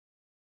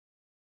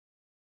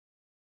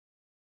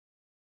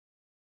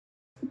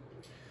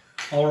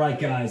All right,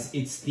 guys,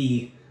 it's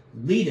the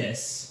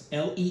Leettus,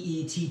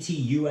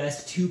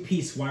 L-E-E-T-T-U-S,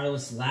 two-piece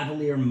wireless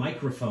lavalier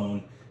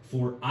microphone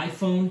for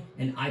iPhone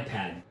and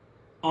iPad.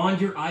 On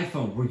your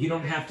iPhone, where you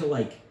don't have to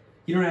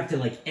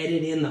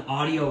edit in the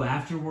audio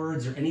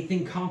afterwards or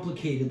anything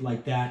complicated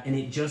like that, and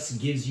it just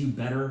gives you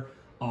better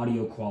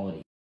audio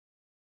quality.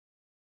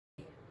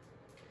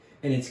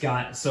 And it's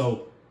got,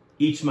 so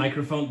each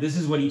microphone, this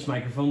is what each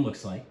microphone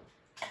looks like.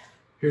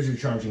 Here's your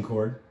charging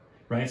cord,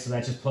 right? So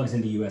that just plugs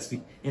into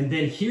USB. And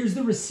then here's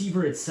the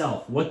receiver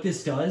itself. What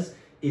this does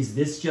is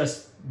this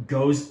just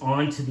goes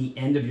onto the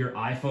end of your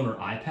iPhone or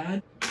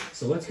iPad.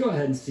 So let's go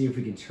ahead and see if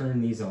we can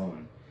turn these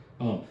on.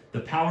 The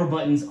power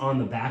button's on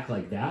the back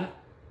like that.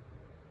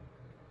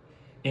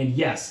 And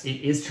yes,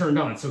 it is turned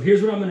on. So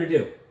here's what I'm gonna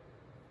do.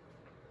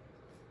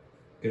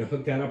 I'm gonna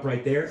hook that up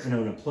right there, and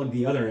I'm gonna plug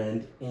the other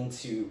end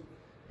into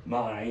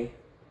my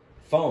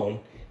phone,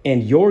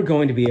 and you're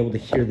going to be able to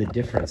hear the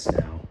difference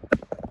now.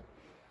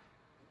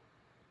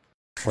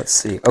 Let's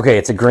see. Okay,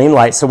 it's a green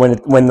light. So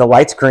when the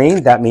light's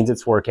green, that means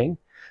it's working.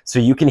 So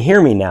you can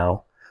hear me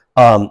now.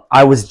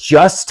 I was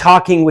just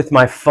talking with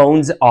my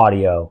phone's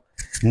audio.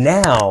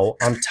 Now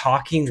I'm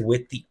talking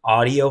with the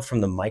audio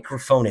from the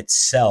microphone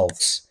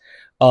itself.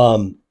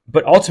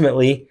 But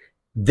ultimately,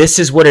 this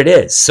is what it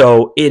is.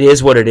 So it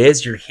is what it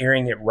is. You're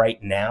hearing it right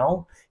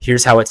now.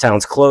 Here's how it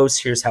sounds close.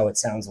 Here's how it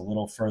sounds a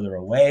little further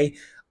away.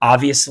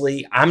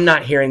 Obviously, I'm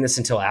not hearing this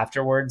until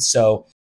afterwards. So